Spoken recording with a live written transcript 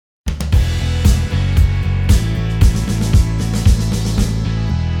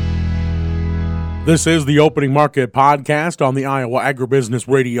This is the Opening Market Podcast on the Iowa Agribusiness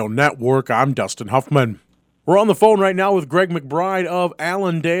Radio Network. I'm Dustin Huffman. We're on the phone right now with Greg McBride of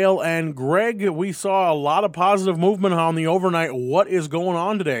Allendale. And Greg, we saw a lot of positive movement on the overnight. What is going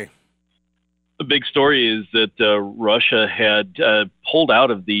on today? The big story is that Russia had pulled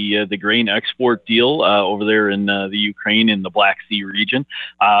out of the grain export deal over there in the Ukraine in the Black Sea region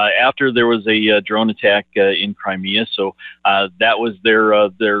after there was a drone attack in Crimea. So that was their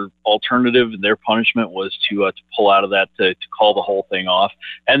alternative. Their punishment was to pull out of that, to call the whole thing off.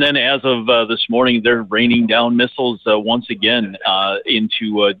 And then as of this morning, they're raining down missiles once again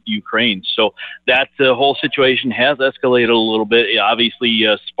into Ukraine. So that whole situation has escalated a little bit. It obviously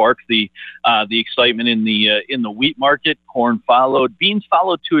sparked the excitement in the wheat market. Corn followed, beans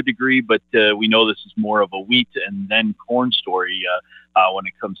followed to a degree, but we know this is more of a wheat and then corn story when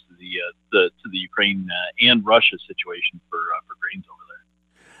it comes to the Ukraine and Russia situation for grains over there.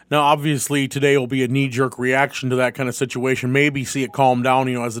 Now, obviously, today will be a knee-jerk reaction to that kind of situation. Maybe see it calm down,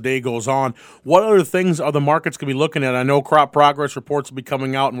 as the day goes on. What other things are the markets going to be looking at? I know crop progress reports will be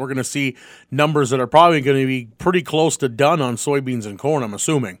coming out, and we're going to see numbers that are probably going to be pretty close to done on soybeans and corn, I'm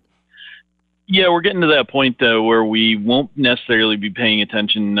assuming. Yeah, we're getting to that point where we won't necessarily be paying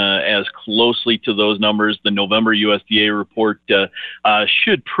attention as closely to those numbers. The November USDA report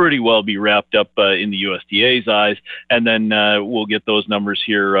should pretty well be wrapped up in the USDA's eyes, and then we'll get those numbers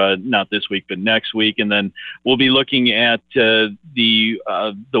here not this week but next week, and then we'll be looking at the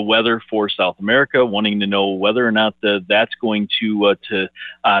weather for South America, wanting to know whether or not that's going to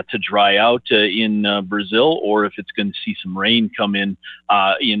dry out in Brazil, or if it's going to see some rain come in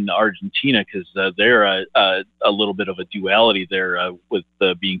Argentina, because they're a little bit of a duality there with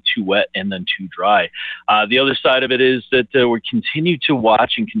being too wet and then too dry. The other side of it is that we continue to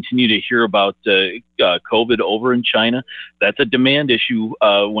watch and continue to hear about COVID over in China. That's a demand issue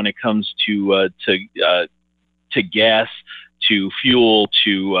when it comes to gas, to fuel,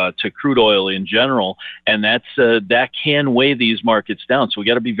 to crude oil in general, and that can weigh these markets down. So we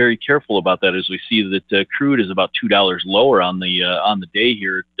got to be very careful about that as we see that crude is about $2 lower on the day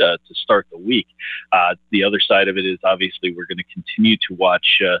here to start the week. The other side of it is obviously we're going to continue to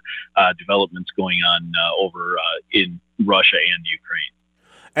watch developments going on over in Russia and Ukraine.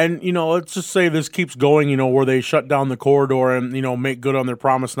 And, let's just say this keeps going, where they shut down the corridor and, make good on their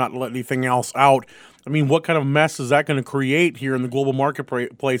promise not to let anything else out. I mean, what kind of mess is that going to create here in the global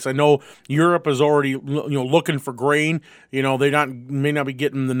marketplace? I know Europe is already, looking for grain. They may not be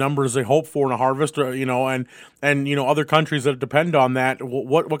getting the numbers they hope for in a harvest, or, and other countries that depend on that.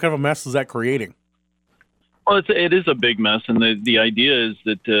 What kind of a mess is that creating? Well, it is a big mess, and the idea is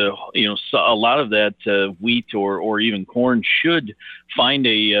that so a lot of that wheat or even corn should find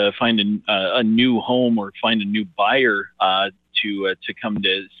a new home or find a new buyer to come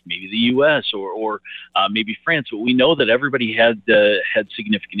to maybe the U.S. or maybe France. But we know that everybody had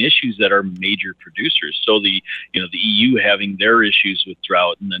significant issues that are major producers. So the EU having their issues with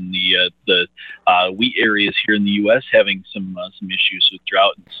drought, and then the wheat areas here in the U.S. having some issues with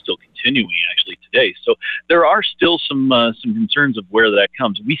drought, and still continuing actually today. So there are still some concerns of where that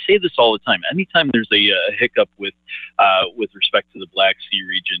comes. We say this all the time. Anytime there's a hiccup with respect to the Black Sea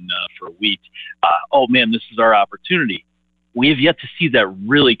region for wheat, oh man, this is our opportunity. We have yet to see that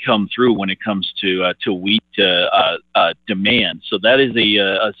really come through when it comes to wheat demand. So that is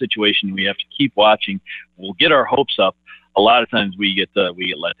a situation we have to keep watching. We'll get our hopes up. A lot of times we get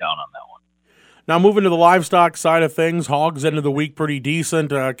let down on that one. Now, moving to the livestock side of things, hogs ended the week pretty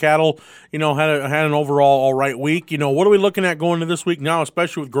decent. Cattle, had an overall all right week. What are we looking at going into this week now,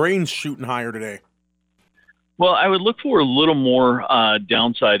 especially with grains shooting higher today? Well, I would look for a little more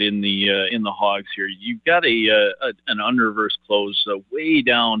downside in the hogs here. You've got an under-reverse close way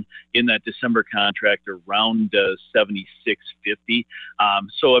down in that December contract around 76.50.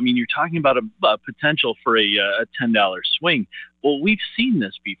 So, I mean, you're talking about a potential for a $10 swing. Well, we've seen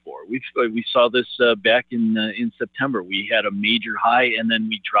this before. We saw this back in September. We had a major high, and then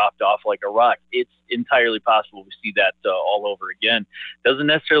we dropped off like a rock. It's entirely possible we see that all over again. Doesn't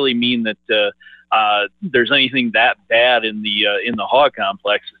necessarily mean that there's anything that bad in the hog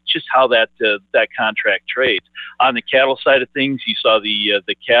complex. It's just how that contract trades. On the cattle side of things, you saw the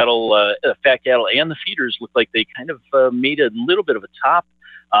cattle, fat cattle, and the feeders look like they kind of made a little bit of a top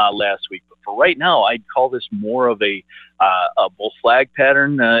last week. But for right now, I'd call this more of a bull flag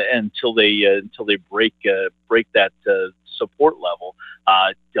pattern until they break that support level.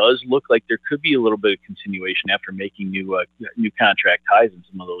 Does look like there could be a little bit of continuation after making new contract highs in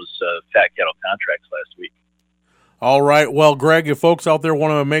some of those fat cattle contracts last week. All right. Well, Greg, if folks out there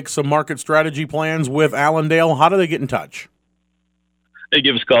want to make some market strategy plans with Allendale, how do they get in touch?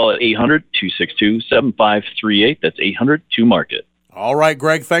 Give us a call at 800-262-7538. That's 800-2-MARKET. All right,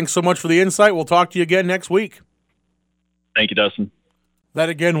 Greg, thanks so much for the insight. We'll talk to you again next week. Thank you, Dustin. That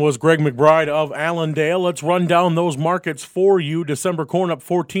again was Greg McBride of Allendale. Let's run down those markets for you. December corn up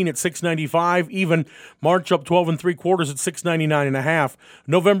 14 at $6.95. Even March up 12 3/4 at $6.99.5.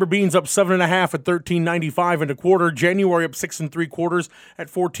 November beans up 7.5 at $13.95 1/4. January up 6 3/4 at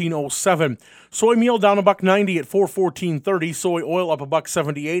 $14.07. Soy meal down $1.90 at $4.14.30. Soy oil up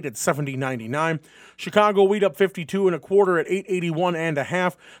 $1.78 at $70.99. Chicago wheat up 52 1/4 at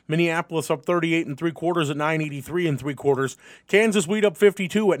 $8.81.5. Minneapolis up 38 3/4 at $9.83 3/4. Kansas wheat up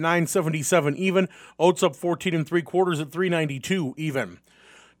 52 at $9.77 even. Oats up 14 3/4 at $3.92 even.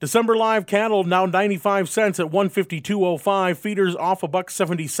 December live cattle now 95 cents at $152.05. Feeders off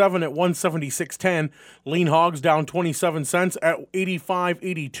 $1.77 at $176.10. Lean hogs down 27 cents at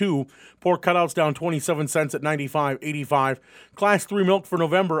 $85.82. Pork cutouts down 27 cents at $95.85. Class 3 milk for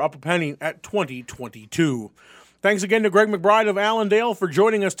November up a penny at $20.22. Thanks again to Greg McBride of Allendale for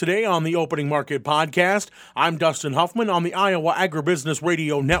joining us today on the Opening Market Podcast. I'm Dustin Huffman on the Iowa Agribusiness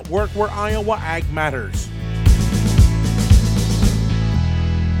Radio Network, where Iowa Ag matters.